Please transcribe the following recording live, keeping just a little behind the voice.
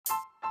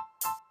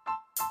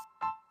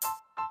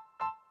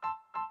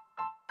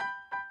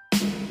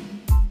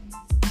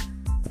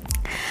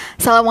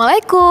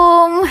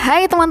Assalamualaikum,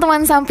 hai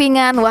teman-teman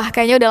sampingan. Wah,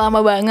 kayaknya udah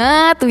lama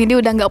banget Windy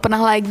udah gak pernah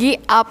lagi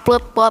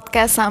upload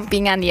podcast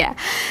sampingan ya.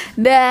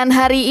 Dan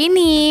hari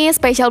ini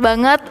spesial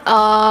banget,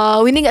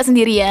 Windy gak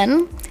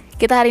sendirian.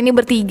 Kita hari ini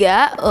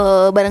bertiga,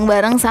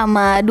 bareng-bareng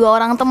sama dua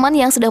orang teman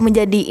yang sudah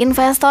menjadi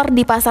investor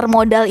di pasar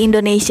modal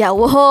Indonesia.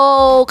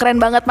 Wow,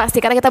 keren banget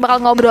pasti, karena kita bakal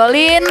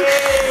ngobrolin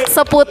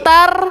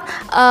seputar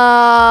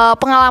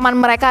pengalaman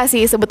mereka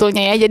sih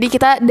sebetulnya ya. Jadi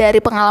kita dari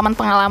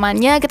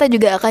pengalaman-pengalamannya, kita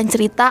juga akan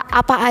cerita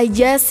apa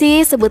aja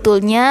sih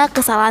sebetulnya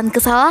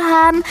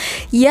kesalahan-kesalahan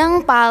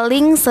yang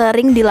paling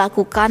sering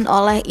dilakukan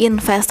oleh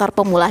investor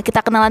pemula. Kita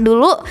kenalan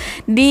dulu.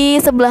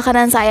 Di sebelah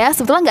kanan saya,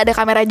 sebetulnya nggak ada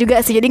kamera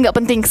juga sih, jadi nggak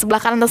penting sebelah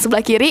kanan atau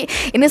sebelah kiri.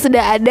 Ini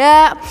sudah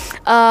ada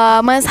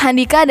Mas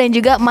Handika dan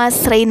juga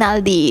Mas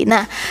Reynaldi.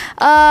 Nah,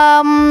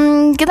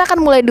 kita akan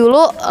mulai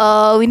dulu.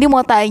 Windy mau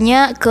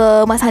tanya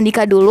ke Mas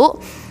Handika dulu.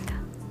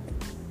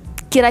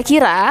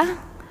 Kira-kira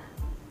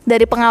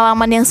dari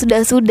pengalaman yang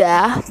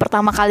sudah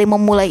pertama kali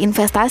memulai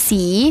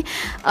investasi,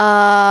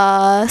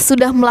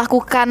 sudah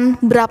melakukan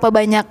berapa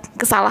banyak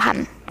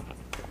kesalahan?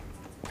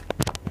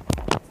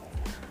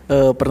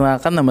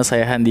 Perkenalkan, nama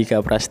saya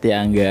Handika Prastia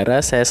Anggara.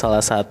 Saya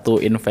salah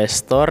satu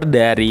investor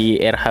dari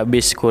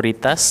RHB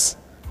Sekuritas.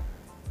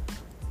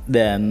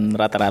 Dan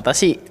rata-rata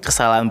sih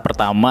kesalahan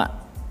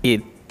pertama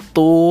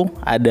itu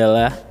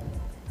adalah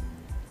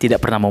tidak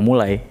pernah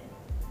memulai.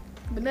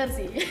 Bener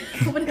sih.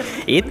 Bener.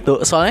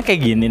 Itu soalnya kayak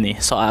gini nih.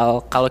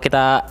 Soal kalau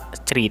kita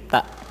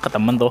cerita ke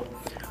temen tuh,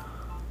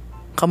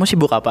 kamu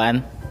sibuk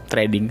apaan?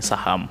 Trading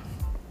saham.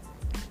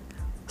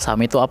 Saham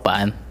itu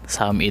apaan?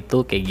 Saham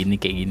itu kayak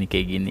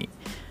gini.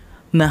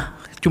 Nah,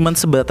 cuman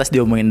sebatas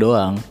diomongin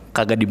doang,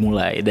 kagak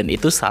dimulai. Dan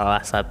itu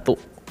salah satu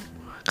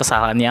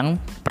kesalahan yang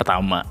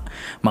pertama.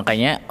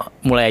 Makanya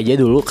mulai aja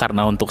dulu,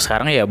 karena untuk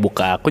sekarang ya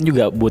buka akun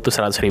juga butuh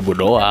 100.000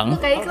 doang.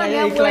 Kayak iklan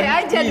ya, mulai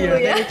aja dulu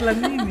ya. Iklan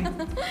ini.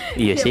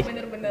 Iya sih.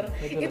 Bener-bener.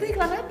 Itu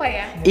iklan apa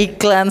ya?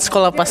 Iklan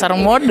sekolah pasar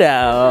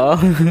modal.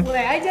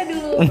 Mulai aja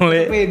dulu.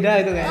 Mulai. Beda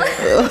itu kan.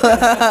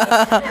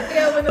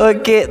 Ya, bener.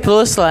 Oke,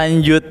 terus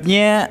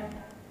selanjutnya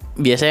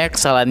biasanya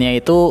kesalahannya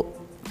itu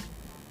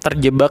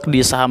terjebak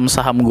di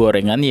saham-saham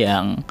gorengan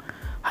yang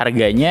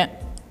harganya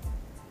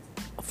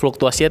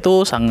fluktuasinya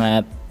tuh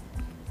sangat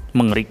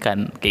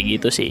mengerikan, kayak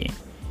gitu sih.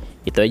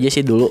 Itu aja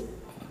sih dulu.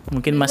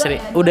 Mungkin Mas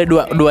Rey udah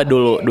dua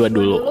dulu.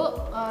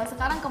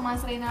 Sekarang ke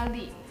Mas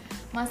Reynaldi.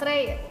 Mas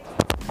Rey,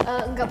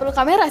 nggak perlu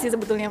kamera sih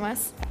sebetulnya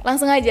Mas.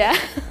 Langsung aja.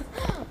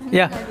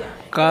 Ya,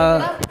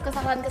 Kira-kira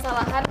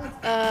kesalahan-kesalahan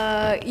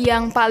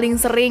yang paling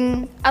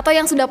sering atau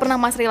yang sudah pernah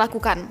Mas Rey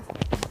lakukan?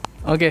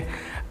 Oke.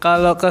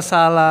 Kalau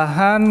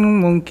kesalahan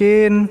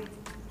mungkin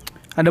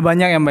ada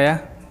banyak ya Mbak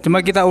ya.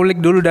 Cuma kita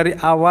ulik dulu dari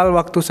awal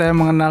waktu saya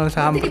mengenal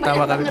saham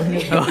pertama kali.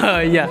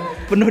 Oh iya.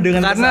 Penuh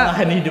dengan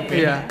kesalahan hidup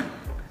ini. Iya.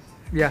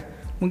 Ya,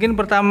 mungkin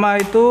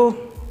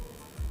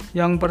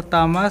yang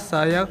pertama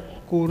saya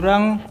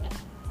kurang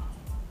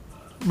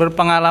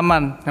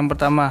berpengalaman yang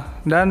pertama,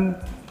 dan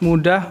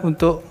mudah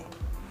untuk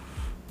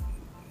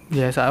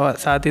ya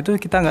saat itu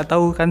kita nggak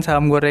tahu kan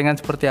saham gorengan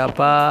seperti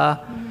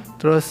apa,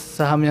 terus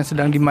saham yang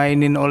sedang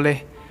dimainin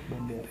oleh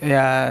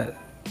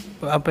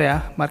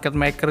market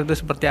maker itu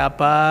seperti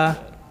apa.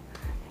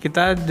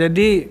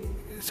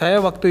 Saya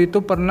waktu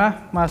itu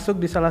pernah masuk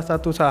di salah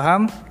satu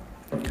saham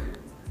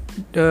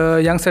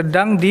yang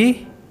sedang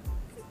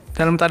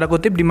dalam tanda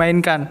kutip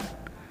dimainkan.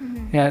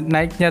 Ya,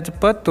 naiknya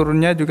cepat,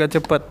 turunnya juga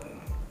cepat.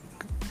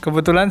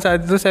 Kebetulan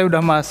saat itu saya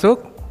udah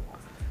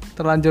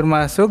terlanjur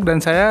masuk, dan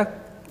saya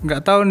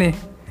nggak tahu nih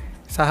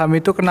saham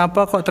itu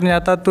kenapa kok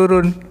ternyata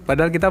turun.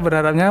 Padahal kita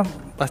berharapnya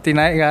pasti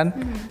naik kan.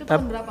 Itu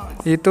tahun berapa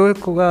Mas? Itu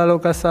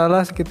kalau nggak salah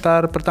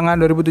sekitar pertengahan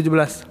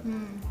 2017.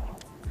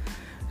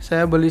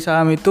 Saya beli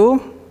saham itu,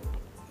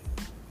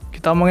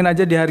 kita omongin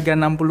aja di harga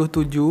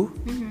 67.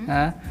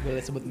 Nah,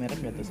 Boleh sebut merek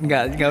nggak tuh?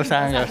 nggak usah.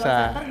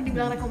 Ntar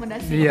dibilang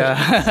rekomendasi. Iya.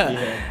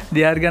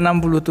 Di harga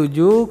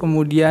 67,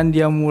 kemudian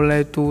dia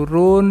mulai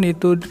turun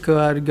itu ke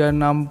harga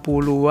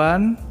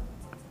 60-an.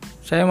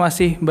 Saya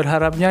masih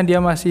berharapnya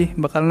dia masih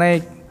bakal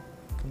naik.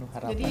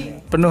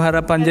 Penuh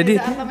harapan. Jadi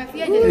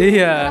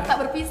iya.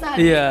 Tak berpisah.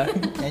 Iya.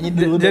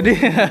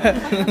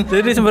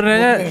 Jadi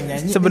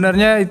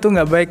sebenarnya itu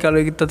nggak baik kalau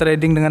kita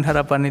trading dengan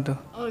harapan itu.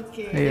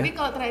 Oke. Iya. Jadi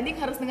kalau trading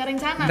harus dengan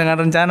rencana. Dengan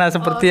rencana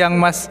seperti yang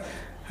Mas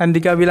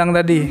Handika bilang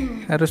tadi,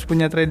 harus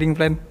punya trading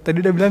plan.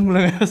 Tadi udah bilang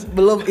belum ya?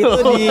 Belum, itu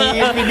di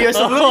video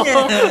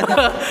sebelumnya.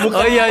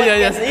 Oh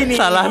iya.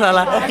 Salah.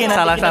 Oke,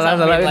 Salah.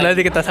 lagi.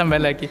 Nanti kita sampai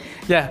lagi.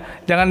 Ya,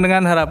 jangan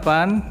dengan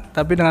harapan,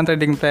 tapi dengan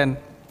trading plan.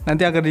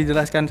 Nanti akan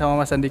dijelaskan sama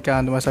Mas Handika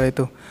untuk masalah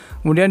itu.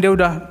 Kemudian dia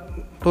udah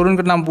turun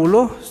ke 60,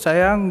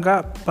 saya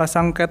nggak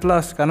pasang cut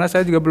loss karena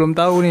saya juga belum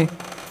tahu nih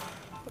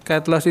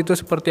cut loss itu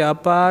seperti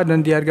apa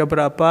dan di harga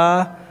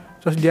berapa.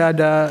 Terus dia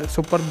ada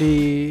support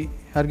di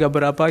harga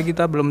berapa,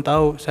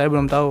 saya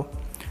belum tahu.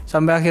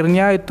 Sampai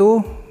akhirnya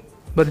itu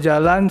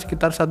berjalan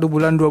sekitar 1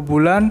 bulan 2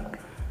 bulan,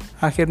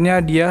 akhirnya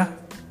dia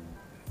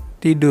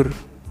tidur.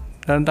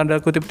 Dalam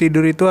tanda kutip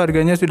tidur itu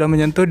harganya sudah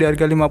menyentuh di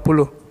harga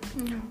 50.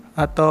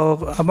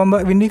 Atau apa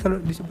Mbak Windy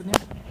kalau disebutnya?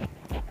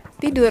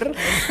 Tidur.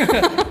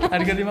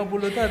 Harga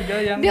 50 itu harga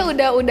yang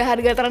Dia udah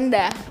harga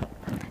terendah.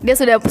 Dia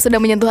sudah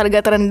menyentuh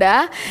harga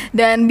terendah,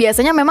 dan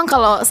biasanya memang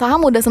kalau saham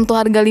udah sentuh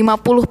harga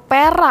 50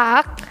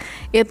 perak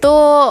itu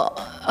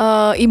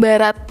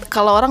ibarat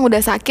kalau orang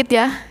udah sakit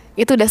ya,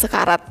 itu udah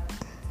sekarat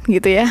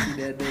gitu ya.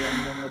 Tidak ada yang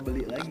mau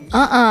ngebeli lagi.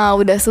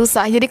 Udah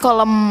susah. Jadi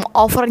kolom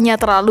offernya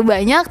terlalu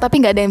banyak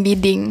tapi nggak ada yang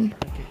bidding.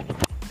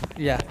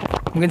 ya.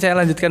 Mungkin saya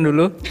lanjutkan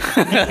dulu.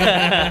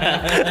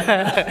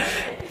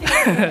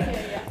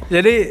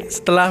 Jadi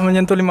setelah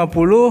menyentuh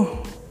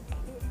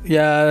 50,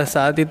 ya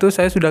saat itu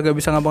saya sudah gak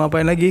bisa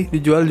ngapa-ngapain lagi.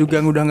 Dijual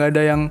juga udah gak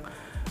ada yang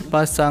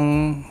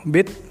pasang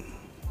bid.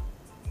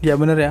 Ya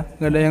bener ya,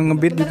 gak ada yang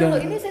ngebid juga.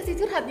 Ini sesi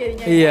curhat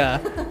jadinya. Iya,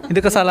 itu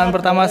kesalahan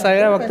pertama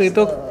saya waktu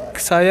itu.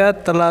 Saya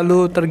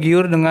terlalu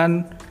tergiur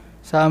dengan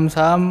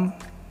saham-saham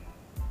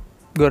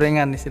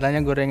gorengan,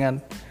 istilahnya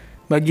gorengan.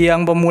 Bagi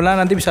yang pemula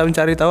nanti bisa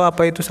mencari tahu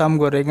apa itu saham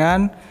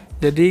gorengan.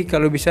 Jadi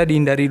kalau bisa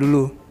dihindari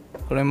dulu.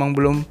 Kalau memang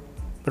belum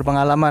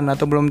berpengalaman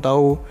atau belum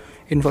tahu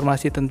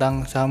informasi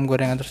tentang saham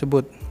gorengan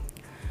tersebut.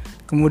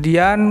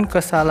 Kemudian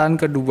kesalahan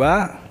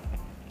kedua,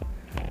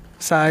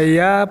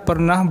 saya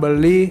pernah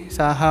beli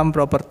saham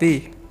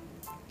properti.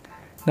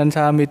 Dan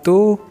saham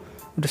itu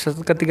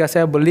ketika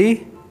saya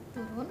beli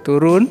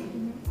turun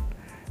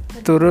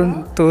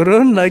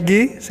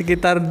lagi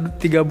sekitar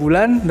 3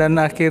 bulan, dan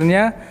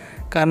akhirnya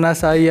karena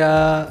saya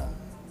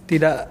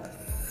tidak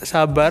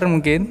sabar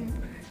mungkin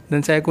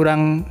dan saya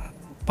kurang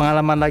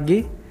pengalaman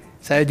lagi,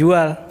 saya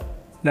jual.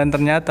 Dan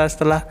ternyata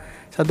setelah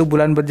 1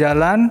 bulan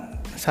berjalan,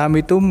 saham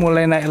itu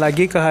mulai naik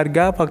lagi ke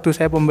harga waktu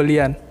saya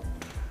pembelian.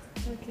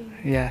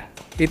 Ya,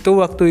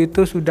 itu waktu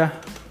itu sudah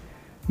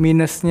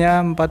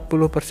minusnya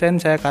 40%,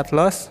 saya cut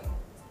loss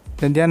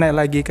dan dia naik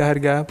lagi ke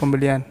harga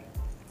pembelian.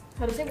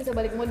 Harusnya bisa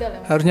balik modal ya,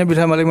 Mas? Harusnya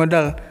bisa balik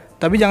modal.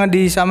 Tapi jangan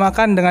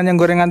disamakan dengan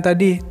yang gorengan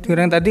tadi.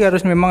 Gorengan tadi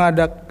harus memang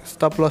ada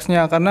stop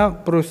loss-nya karena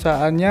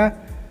perusahaannya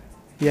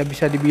ya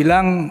bisa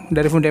dibilang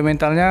dari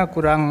fundamentalnya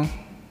kurang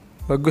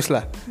bagus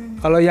lah.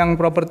 Kalau yang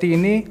properti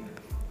ini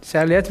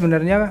saya lihat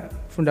sebenarnya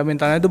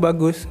fundamentalnya itu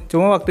bagus.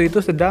 Cuma waktu itu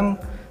sedang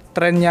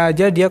trennya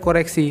aja dia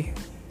koreksi.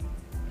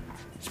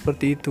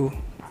 Seperti itu.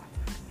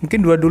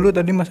 Mungkin 2 dulu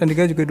tadi, Mas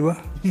Andika juga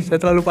 2. Saya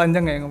terlalu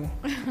panjang ya ngomong.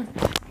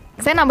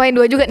 Saya nambahin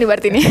 2 juga nih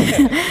berarti nih.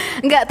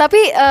 Enggak, tapi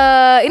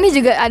ini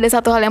juga ada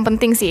satu hal yang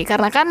penting sih.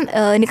 Karena kan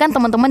ini kan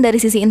teman-teman dari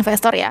sisi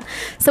investor ya.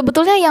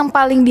 Sebetulnya yang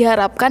paling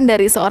diharapkan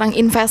dari seorang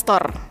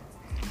investor,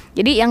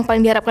 jadi yang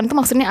paling diharapkan itu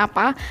maksudnya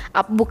apa?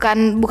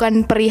 Bukan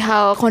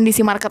perihal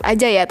kondisi market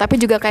aja ya, tapi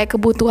juga kayak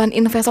kebutuhan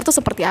investor itu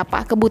seperti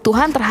apa?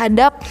 Kebutuhan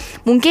terhadap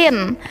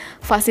mungkin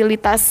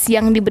fasilitas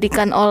yang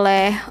diberikan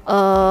oleh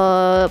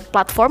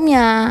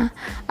platformnya,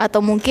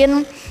 atau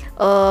mungkin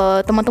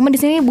teman-teman di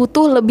sini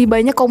butuh lebih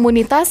banyak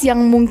komunitas yang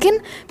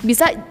mungkin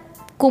bisa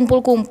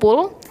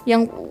kumpul-kumpul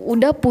yang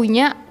udah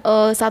punya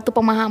satu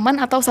pemahaman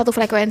atau satu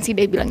frekuensi,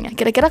 dia bilangnya.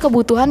 Kira-kira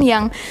kebutuhan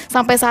yang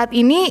sampai saat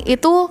ini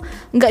itu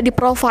nggak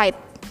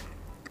di-provide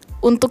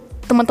untuk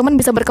teman-teman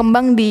bisa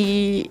berkembang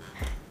di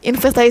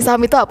investasi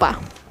saham itu apa?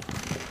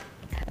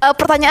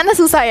 Pertanyaannya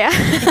susah ya.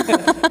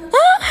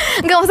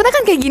 Enggak, maksudnya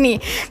kan kayak gini.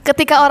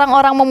 Ketika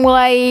orang-orang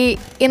memulai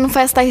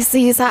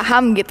investasi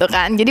saham gitu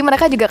kan, jadi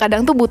mereka juga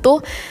kadang tuh butuh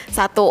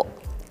satu,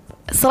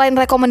 selain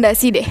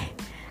rekomendasi deh.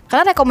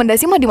 Karena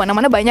rekomendasi mah di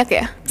mana-mana banyak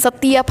ya.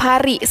 Setiap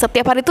hari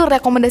tuh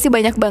rekomendasi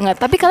banyak banget.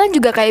 Tapi kalian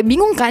juga kayak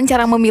bingung kan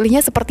cara memilihnya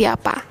seperti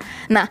apa.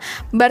 Nah,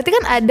 berarti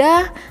kan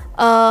ada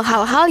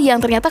hal-hal yang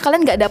ternyata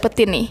kalian nggak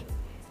dapetin nih.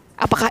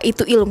 Apakah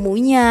itu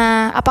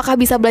ilmunya, apakah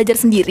bisa belajar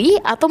sendiri,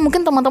 atau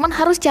mungkin teman-teman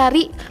harus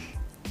cari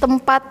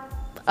tempat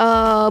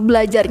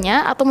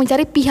belajarnya, atau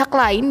mencari pihak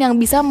lain yang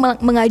bisa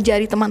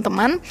mengajari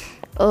teman-teman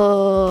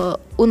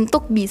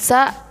untuk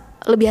bisa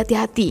lebih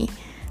hati-hati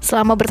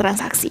selama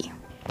bertransaksi.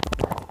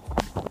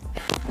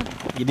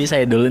 Jadi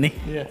saya dulu nih.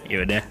 Ya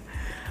udah.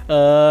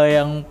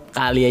 Yang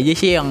kali aja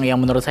sih yang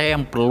menurut saya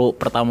yang perlu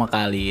pertama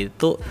kali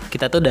itu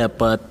kita tuh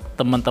dapat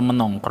teman-teman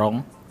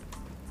nongkrong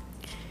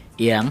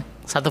yang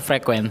satu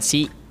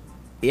frekuensi,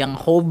 yang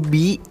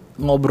hobi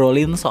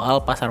ngobrolin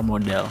soal pasar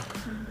modal.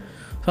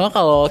 Soalnya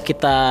kalau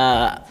kita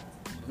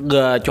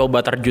gak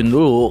coba terjun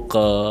dulu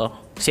ke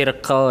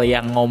circle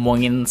yang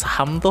ngomongin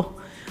saham tuh,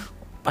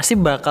 pasti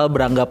bakal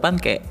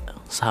beranggapan kayak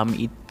saham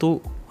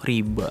itu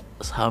riba,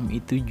 saham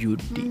itu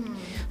judi,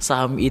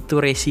 saham itu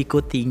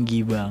resiko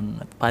tinggi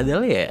banget.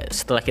 Padahal ya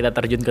setelah kita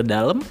terjun ke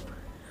dalam,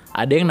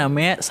 ada yang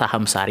namanya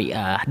saham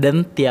syariah,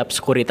 dan tiap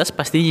sekuritas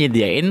pasti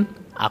nyediain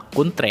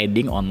akun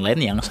trading online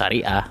yang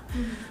syariah.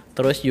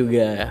 Terus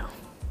juga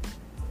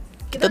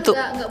kita tuh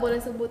nggak boleh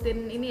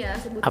sebutin ini ya,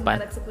 sebutin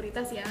merek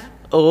sekuritas ya.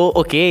 Oh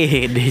oke.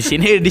 Di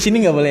sini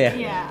nggak boleh ya?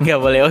 Nggak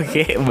boleh,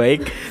 oke.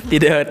 Baik,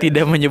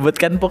 tidak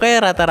menyebutkan.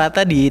 Pokoknya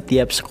rata-rata di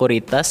tiap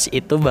sekuritas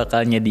itu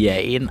bakal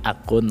nyediain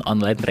akun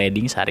online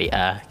trading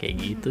syariah kayak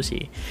gitu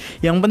sih.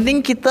 Yang penting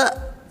kita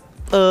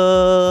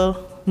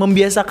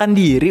membiasakan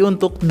diri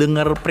untuk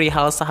dengar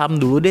perihal saham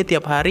dulu deh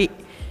tiap hari.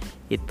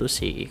 Itu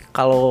sih.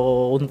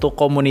 Kalau untuk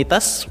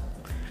komunitas,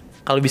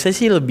 kalau bisa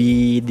sih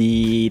lebih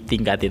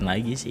ditingkatin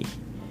lagi sih.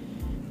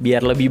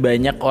 biar lebih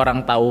banyak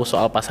orang tahu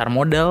soal pasar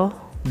modal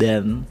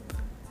dan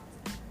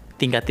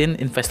tingkatin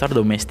investor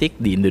domestik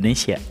di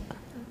Indonesia.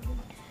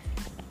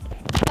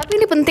 Tapi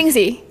ini penting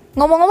sih.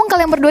 Ngomong-ngomong,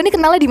 kalian berdua ini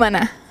kenalnya di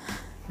mana?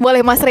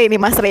 Boleh Mas Rey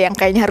yang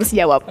kayaknya harus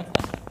jawab.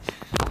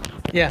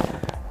 Ya,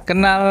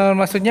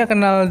 maksudnya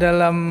kenal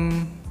dalam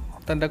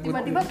tanda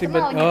kutip. Tiba-tiba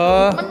kenal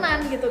gitu, temenan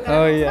gitu kan.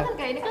 Oh iya. Kan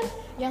kayak ini kan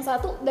yang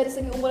satu dari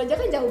segi umur aja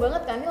kan jauh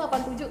banget kan, ini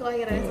 87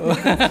 kelahirannya.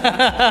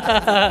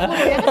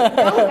 Umur ya kan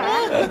jauh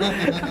kan.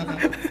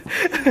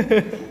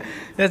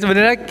 Ya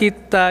sebenarnya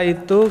kita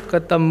itu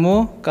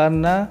ketemu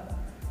karena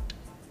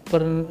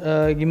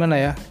gimana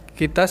ya?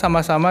 Kita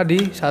sama-sama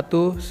di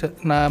satu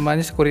namanya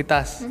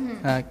sekuritas.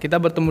 Nah,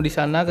 kita bertemu di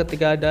sana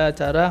ketika ada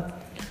acara,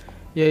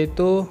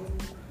 yaitu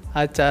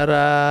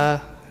acara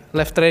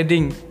live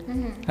trading.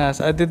 Nah,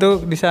 saat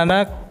itu di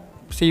sana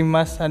si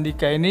Mas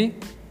Andika ini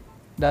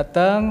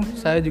datang,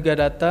 saya juga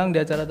datang di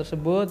acara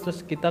tersebut.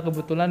 Terus kita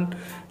kebetulan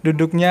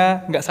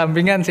duduknya nggak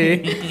sampingan sih,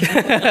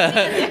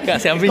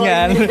 nggak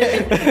sampingan.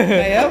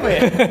 Kayak apa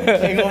ya?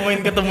 Kayak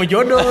ngomongin ketemu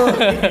jodoh.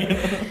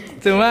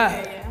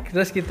 Cuma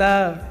terus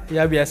kita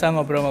ya biasa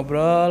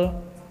ngobrol-ngobrol,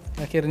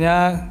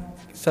 akhirnya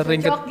sering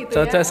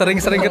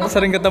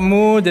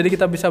ketemu, jadi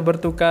kita bisa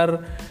bertukar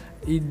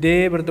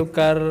ide,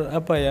 bertukar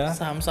apa ya,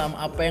 Saham-saham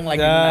apa yang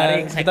lagi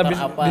menarik, sektor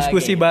kita apa,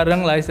 diskusi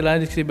bareng lah,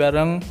 istilahnya diskusi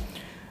bareng.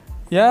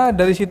 Ya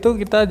dari situ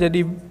kita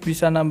jadi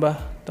bisa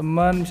nambah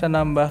teman, bisa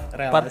nambah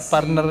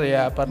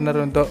partner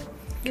untuk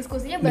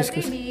Diskusinya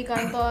berarti di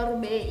kantor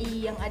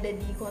BI yang ada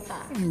di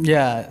kota.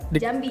 ya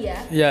Jambi ya?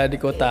 Ya di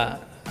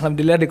kota.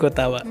 Alhamdulillah di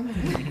kota, Pak.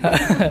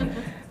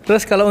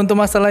 Terus kalau untuk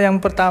masalah yang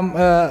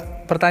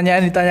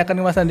pertanyaan ditanyakan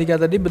ke Mas Andika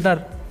tadi,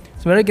 benar.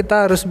 Sebenarnya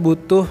kita harus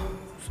butuh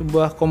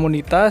sebuah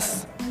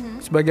komunitas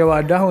sebagai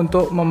wadah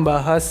untuk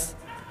membahas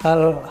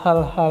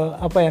hal-hal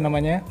apa ya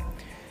namanya?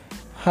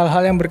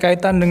 Hal-hal yang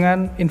berkaitan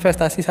dengan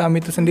investasi saham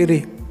itu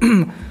sendiri.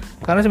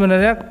 Karena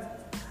sebenarnya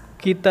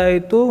kita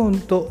itu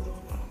untuk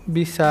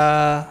bisa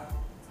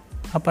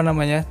apa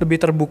namanya?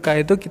 Lebih terbuka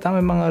itu kita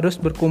memang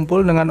harus berkumpul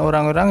dengan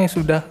orang-orang yang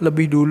sudah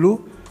lebih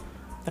dulu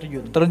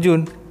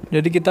terjun.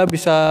 Jadi kita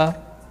bisa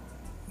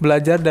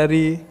belajar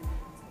dari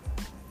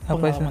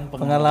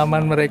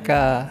pengalaman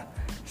mereka.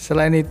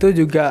 Selain itu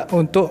juga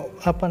untuk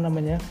apa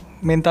namanya?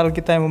 Mental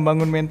kita, yang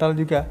membangun mental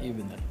juga. Iya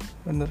benar.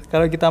 Benar.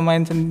 Kalau kita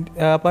main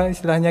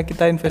istilahnya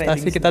kita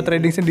investasi, kita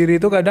trading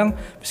sendiri itu kadang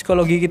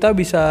psikologi kita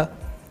bisa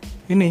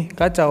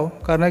kacau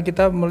karena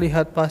kita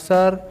melihat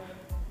pasar,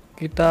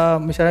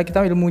 misalnya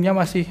kita ilmunya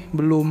masih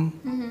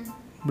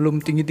belum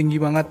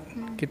tinggi-tinggi banget.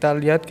 Kita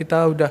lihat,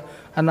 kita udah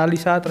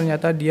analisa,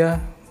 ternyata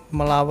dia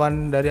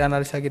melawan dari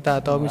analisa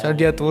kita, atau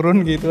misalnya dia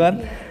turun gitu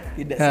kan.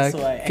 Tidak Nah,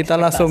 sesuai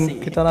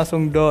kita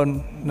langsung down.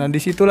 Nah,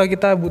 disitulah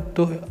kita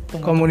butuh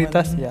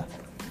komunitas ya.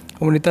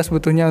 Komunitas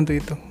butuhnya untuk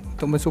itu,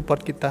 untuk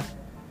mensupport kita.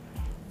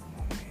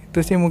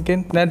 Itu sih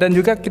mungkin. Nah, dan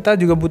juga kita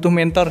juga butuh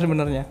mentor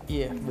sebenarnya.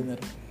 Iya,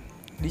 benar.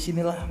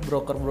 Disinilah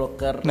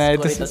broker-broker Nah,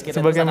 itu sekuritas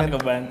kita sebagai sangat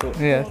kebantu.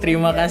 Iya.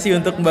 Terima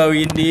kasih untuk Mbak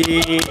Windy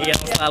yang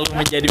selalu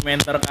menjadi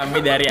mentor kami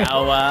dari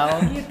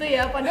awal. Gitu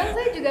ya, padahal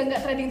saya juga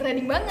nggak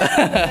trading banget.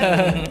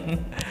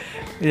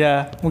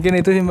 Ya, mungkin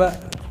itu sih, Mbak.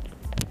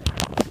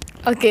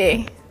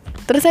 Oke.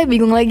 Terus saya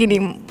bingung lagi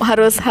nih,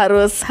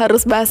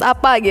 harus bahas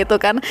apa gitu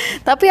kan.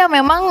 Tapi ya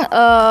memang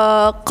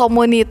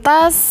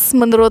komunitas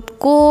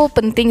menurutku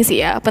penting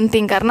sih ya,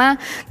 penting karena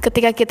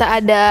ketika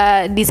kita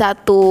ada di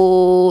satu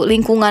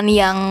lingkungan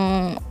yang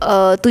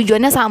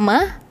tujuannya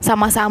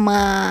sama-sama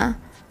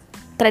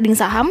trading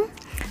saham,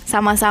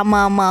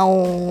 sama-sama mau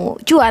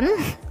cuan,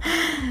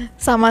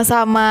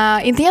 sama-sama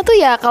intinya tuh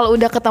ya kalau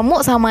udah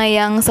ketemu sama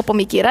yang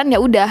sepemikiran ya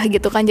udah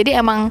gitu kan. Jadi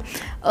emang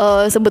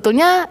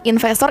sebetulnya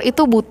investor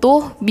itu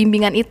butuh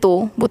bimbingan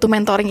itu, butuh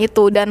mentoring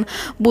itu, dan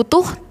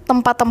butuh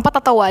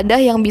tempat-tempat atau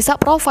wadah yang bisa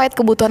provide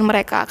kebutuhan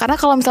mereka.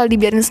 Karena kalau misalnya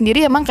dibiarin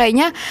sendiri emang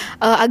kayaknya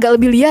agak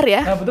lebih liar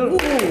ya. Nah, betul.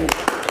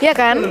 Iya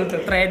kan?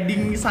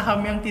 Trading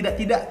saham yang tidak.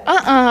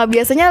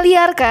 Biasanya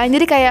liar kan.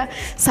 Jadi kayak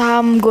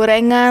saham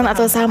gorengan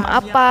atau saham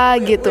apa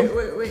gitu.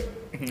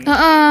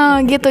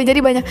 Gitu, jadi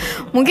banyak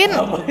mungkin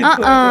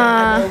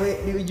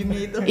di ujungnya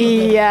itu.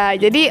 iya,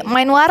 jadi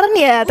main waren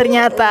ya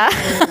ternyata.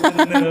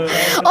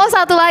 Oh,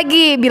 satu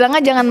lagi, bilangnya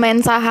jangan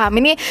main saham.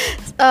 Ini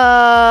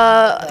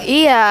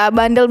iya,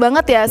 bandel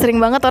banget ya, sering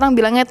banget orang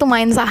bilangnya itu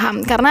main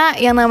saham. Karena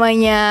yang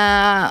namanya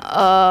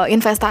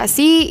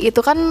investasi itu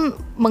kan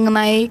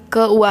mengenai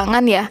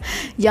keuangan ya.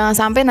 Jangan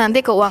sampai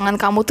nanti keuangan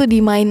kamu tuh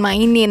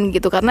dimain-mainin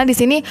gitu. Karena di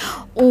sini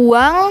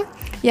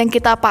uang yang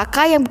kita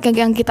pakai,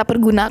 yang kita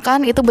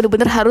pergunakan itu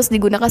benar-benar harus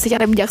digunakan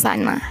secara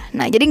bijaksana.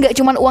 Nah, jadi nggak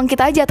cuma uang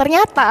kita aja,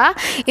 ternyata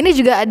ini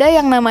juga ada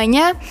yang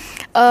namanya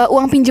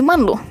uang pinjaman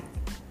loh.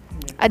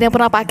 Ada yang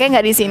pernah pakai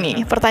nggak di sini?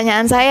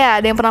 Pertanyaan saya,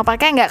 ada yang pernah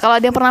pakai nggak? Kalau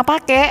ada yang pernah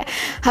pakai,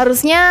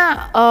 harusnya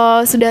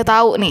sudah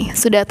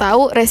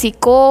tahu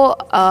resiko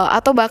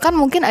atau bahkan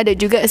mungkin ada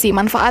juga sih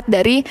manfaat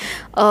dari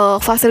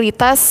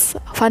fasilitas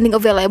funding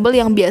available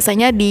yang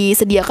biasanya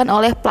disediakan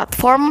oleh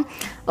platform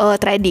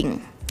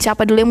trading.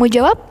 Siapa dulu yang mau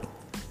jawab?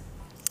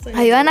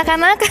 Ayo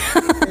anak-anak.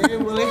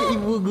 Boleh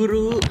Ibu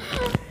Guru.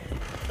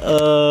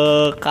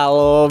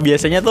 kalau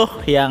biasanya tuh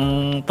yang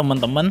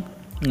teman-teman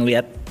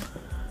ngelihat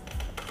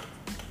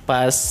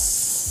pas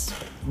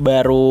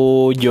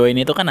baru join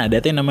itu kan ada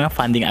tuh yang namanya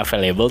funding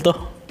available tuh.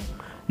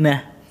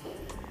 Nah,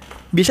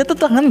 bisa tuh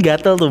tangan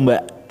gatel tuh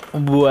Mbak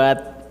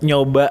buat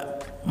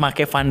nyoba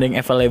make funding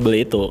available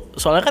itu.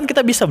 Soalnya kan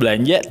kita bisa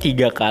belanja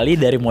 3 kali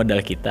dari modal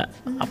kita.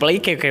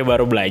 Apalagi kayak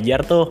baru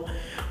belajar tuh,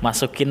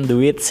 masukin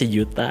duit 1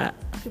 juta.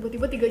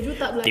 Tiba-tiba 3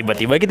 juta belanja.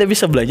 Tiba-tiba kita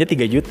bisa belanja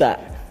 3 juta.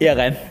 Iya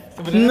kan?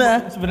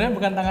 Sebenarnya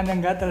bukan tangan yang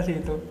gatel sih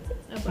itu.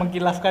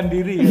 Mengkilafkan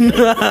diri.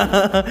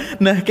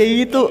 Nah, kayak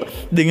gitu.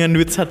 Dengan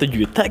duit 1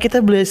 juta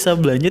kita bisa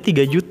belanja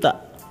 3 juta.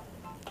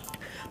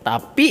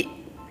 Tapi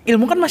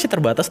ilmu kan masih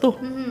terbatas tuh.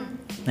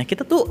 Nah,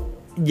 kita tuh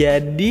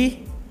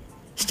jadi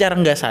secara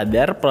nggak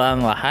sadar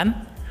pelan-lahan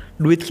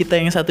duit kita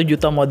yang 1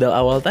 juta modal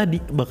awal tadi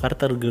bakal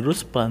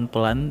tergerus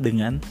pelan-pelan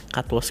dengan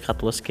cut loss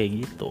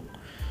kayak gitu.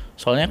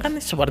 Soalnya kan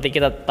seperti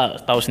kita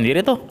tahu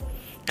sendiri tuh,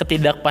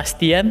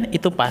 ketidakpastian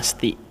itu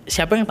pasti.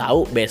 Siapa yang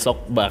tahu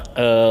besok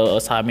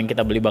saham yang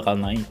kita beli bakal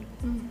naik?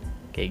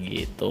 Kayak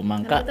gitu.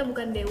 Maka Karena kita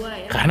bukan dewa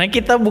ya. Karena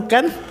kita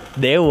bukan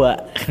dewa.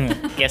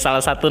 Kayak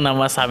salah satu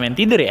nama saham yang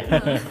tidur ya.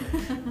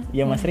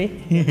 Ya Mas Ri.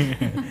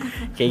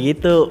 Kayak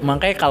gitu.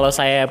 Makanya kalau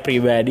saya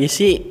pribadi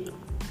sih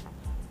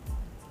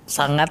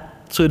sangat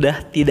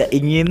sudah tidak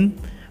ingin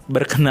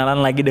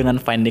berkenalan lagi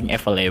dengan finding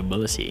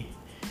available sih.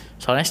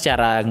 Soalnya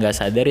secara nggak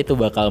sadar itu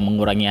bakal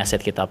mengurangi aset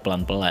kita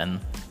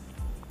pelan-pelan.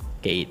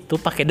 Kayak itu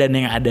pakai dana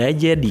yang ada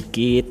aja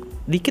dikit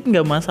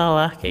nggak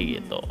masalah kayak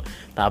gitu.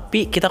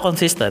 Tapi kita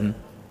konsisten,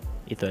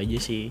 itu aja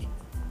sih.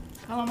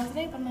 Kalau Mas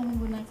Ray pernah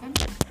menggunakan?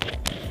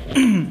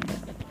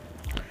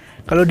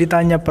 Kalau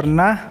ditanya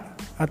pernah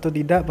atau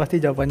tidak, pasti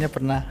jawabannya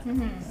pernah.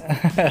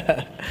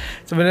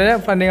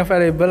 Sebenarnya funding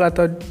available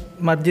atau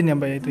margin ya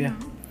Mbak ya itu ya.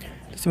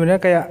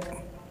 Sebenarnya kayak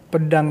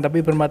pedang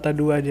tapi bermata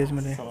dua aja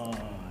sebenarnya.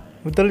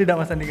 Betul tidak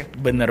Mas Andika?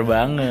 Bener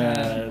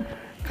banget.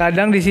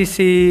 Kadang di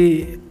sisi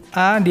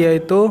A dia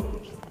itu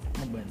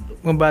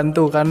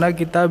membantu karena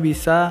kita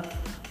bisa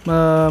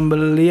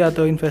membeli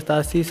atau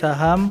investasi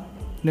saham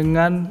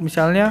dengan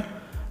misalnya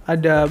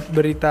ada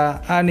berita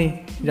A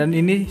nih dan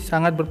ini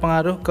sangat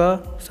berpengaruh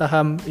ke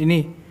saham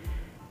ini.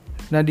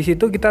 Nah di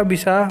situ kita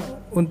bisa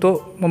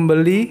untuk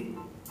membeli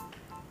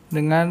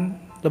dengan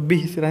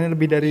lebih istilahnya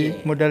lebih dari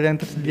modal yang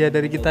tersedia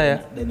dari kita ya.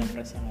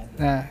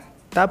 Nah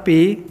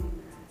tapi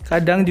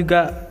kadang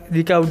juga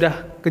jika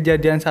udah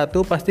kejadian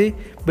satu pasti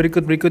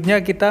berikutnya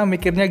kita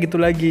mikirnya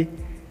gitu lagi.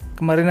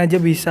 Kemarin aja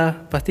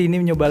bisa, pasti ini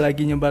nyoba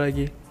lagi.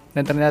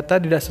 Dan ternyata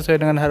tidak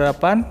sesuai dengan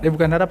harapan,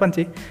 bukan harapan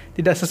sih,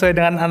 tidak sesuai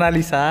dengan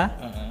analisa.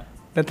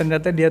 Dan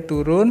ternyata dia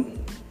turun,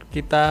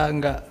 kita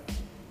nggak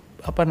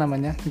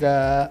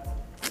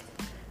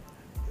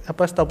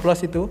stop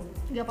loss itu.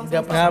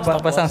 Nggak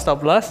pasang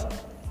stop loss.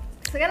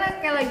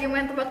 Sekarang kayak lagi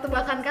main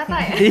tebak-tebakan kata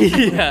ya?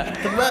 Iya.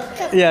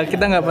 Ya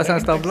kita nggak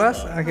pasang stop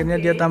loss, akhirnya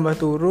dia tambah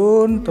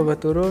turun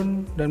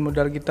dan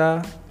modal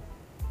kita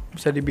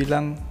bisa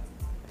dibilang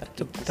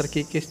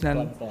terkikis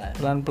dan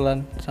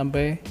pelan-pelan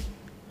sampai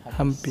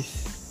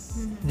habis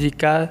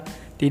jika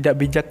tidak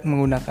bijak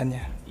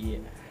menggunakannya.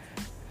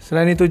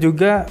 Selain itu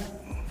juga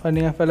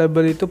funding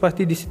available itu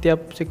pasti di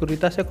setiap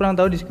sekuritas. Saya kurang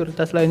tahu di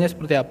sekuritas lainnya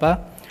seperti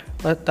apa.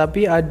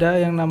 Tapi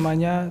ada yang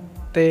namanya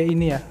T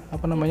ini ya,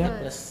 apa namanya?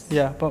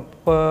 Ya,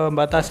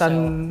 pembatasan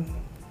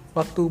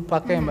waktu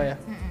pakai Mbak ya.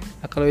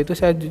 Nah, kalau itu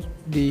saya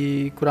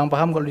kurang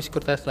paham kalau di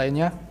sekuritas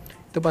lainnya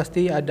itu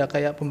pasti ada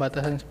kayak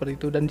pembatasan seperti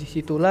itu dan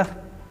disitulah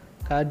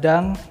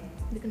kadang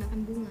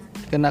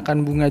dikenakan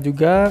bunga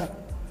juga.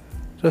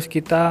 Terus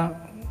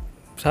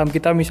saham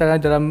kita misalnya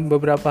dalam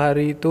beberapa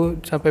hari itu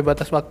sampai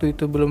batas waktu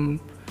itu belum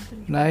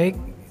naik,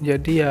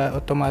 jadi ya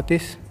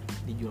otomatis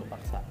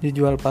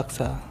dijual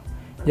paksa.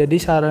 Jadi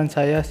saran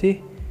saya sih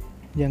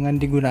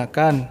jangan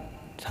digunakan.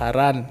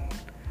 Saran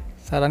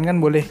kan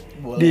boleh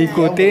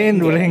diikutin,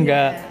 boleh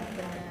enggak.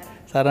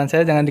 Saran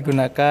saya jangan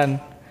digunakan.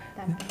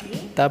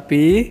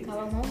 Tapi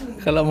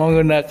kalau mau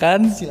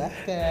menggunakan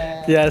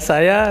silakan. Ya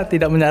saya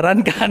tidak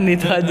menyarankan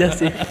itu aja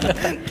sih.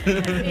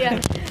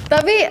 Iya.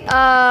 Tapi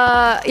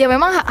ya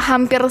memang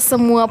hampir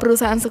semua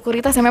perusahaan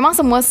sekuritas ya memang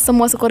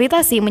semua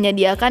sekuritas sih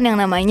menyediakan yang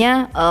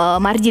namanya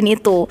margin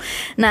itu.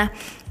 Nah,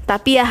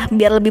 tapi ya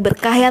biar lebih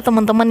berkah ya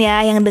teman-teman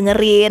ya yang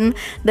dengerin,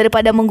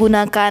 daripada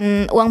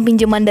menggunakan uang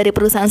pinjaman dari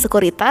perusahaan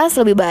sekuritas,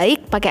 lebih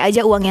baik pakai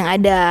aja uang yang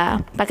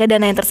ada, pakai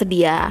dana yang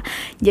tersedia.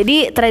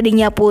 Jadi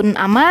tradingnya pun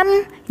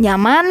aman,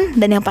 nyaman,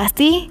 dan yang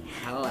pasti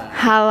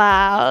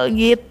halal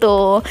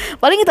gitu.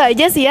 Paling itu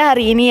aja sih ya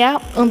hari ini ya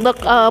untuk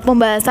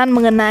pembahasan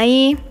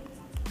mengenai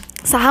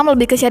saham,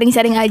 lebih ke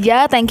sharing-sharing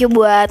aja. Thank you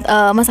buat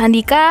Mas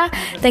Andika,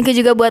 thank you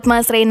juga buat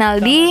Mas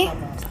Reynaldi.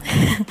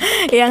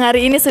 yang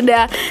hari ini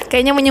sudah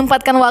kayaknya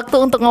menyempatkan waktu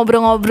untuk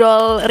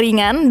ngobrol-ngobrol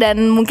ringan.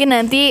 Dan mungkin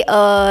nanti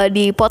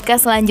di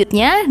podcast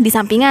selanjutnya, di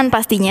sampingan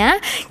pastinya,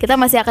 kita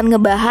masih akan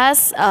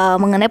ngebahas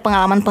mengenai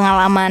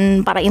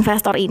pengalaman-pengalaman para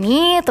investor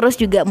ini. Terus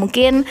juga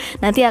mungkin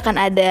nanti akan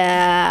ada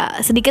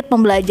sedikit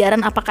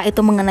pembelajaran apakah itu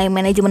mengenai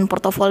manajemen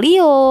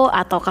portofolio,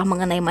 ataukah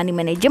mengenai money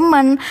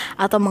management,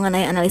 atau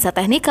mengenai analisa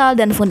teknikal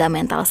dan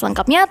fundamental.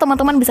 Selengkapnya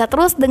teman-teman bisa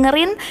terus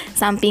dengerin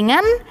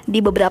sampingan di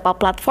beberapa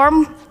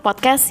platform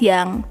podcast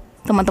yang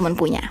teman-teman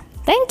punya.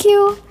 Thank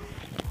you.